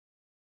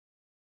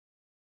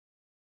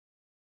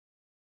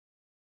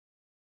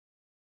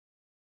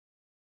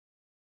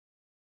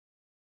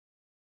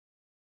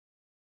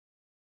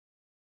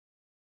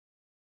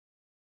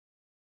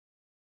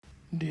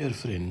Dear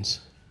friends,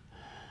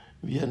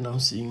 we are now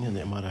seeing an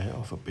MRI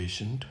of a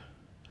patient,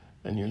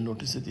 and you'll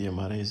notice that the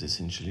MRI is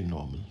essentially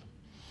normal.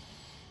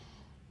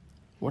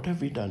 What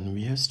have we done?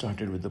 We have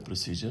started with the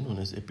procedure known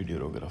as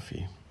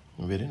epidurography,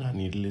 wherein our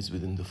needle is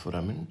within the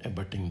foramen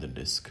abutting the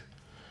disc.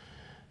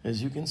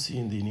 As you can see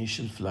in the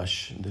initial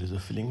flush, there is a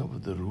filling up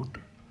of the root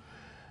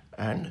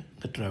and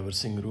the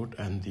traversing root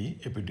and the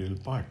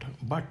epidural part.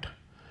 But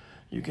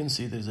you can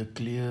see there is a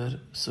clear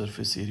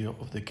surface area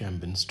of the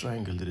Camben's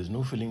triangle. There is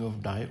no filling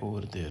of dye over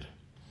there.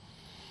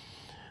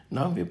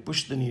 Now we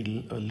push the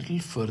needle a little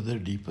further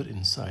deeper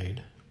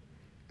inside.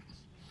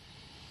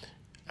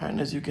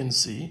 And as you can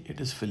see, it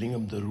is filling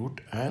up the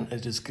root and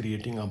it is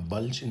creating a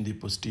bulge in the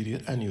posterior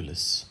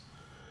annulus.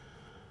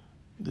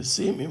 The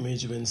same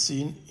image when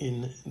seen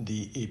in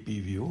the AP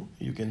view,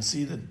 you can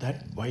see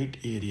that white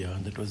area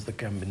that was the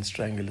Camben's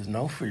triangle is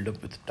now filled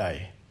up with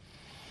dye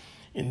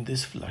in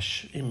this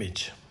flush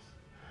image.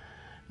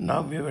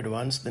 Now we have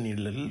advanced the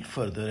needle a little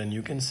further and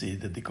you can see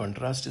that the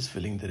contrast is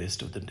filling the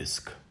rest of the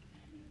disc.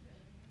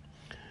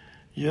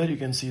 Here you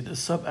can see the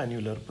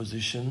subannular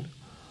position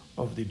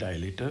of the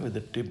dilator with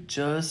the tip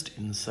just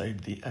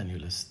inside the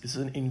annulus. This is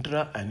an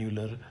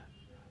intra-annular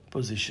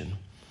position.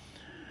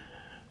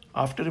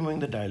 After removing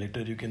the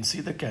dilator, you can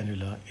see the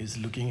cannula is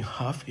looking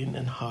half in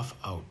and half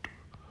out.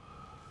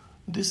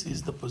 This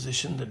is the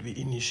position that we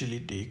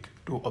initially take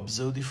to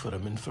observe the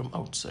foramen from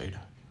outside.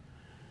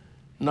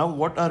 Now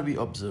what are we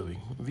observing?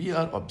 We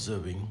are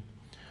observing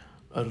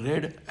a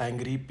red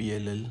angry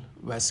PLL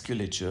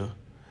vasculature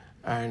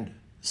and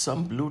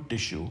some blue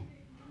tissue,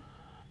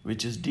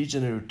 which is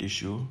degenerative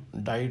tissue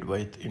dyed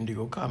with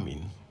indigo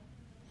carmine.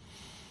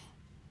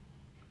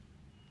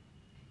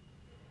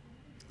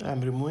 I am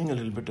removing a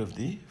little bit of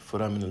the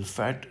foraminal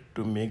fat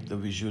to make the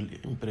visual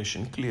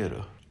impression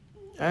clearer.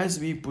 As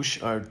we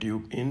push our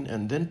tube in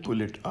and then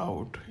pull it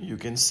out, you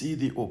can see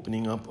the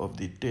opening up of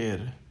the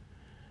tear.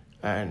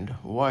 And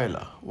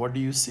voila, what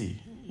do you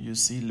see? You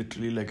see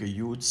literally like a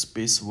huge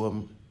space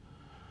worm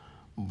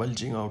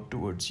bulging out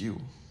towards you.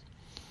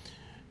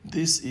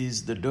 This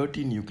is the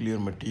dirty nuclear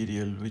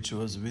material which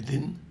was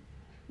within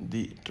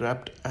the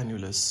trapped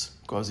annulus,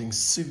 causing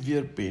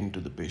severe pain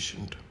to the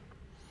patient.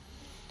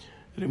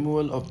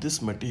 Removal of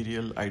this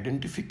material,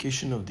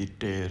 identification of the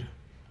tear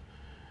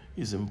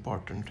is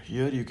important.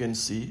 Here you can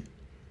see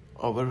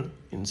our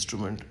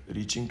instrument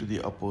reaching to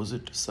the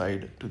opposite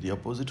side, to the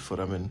opposite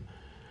foramen,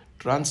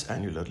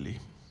 transannularly.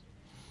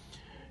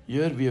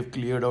 Here we have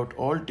cleared out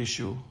all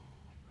tissue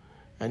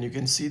and you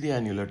can see the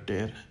annular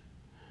tear.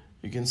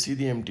 You can see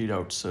the emptied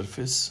out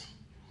surface.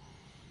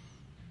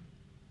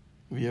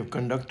 We have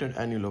conducted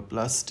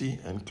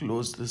annuloplasty and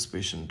closed this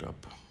patient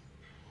up.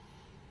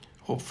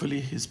 Hopefully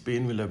his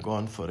pain will have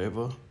gone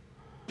forever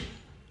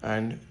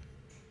and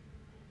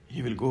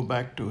he will go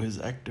back to his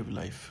active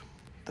life.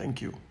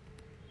 Thank you.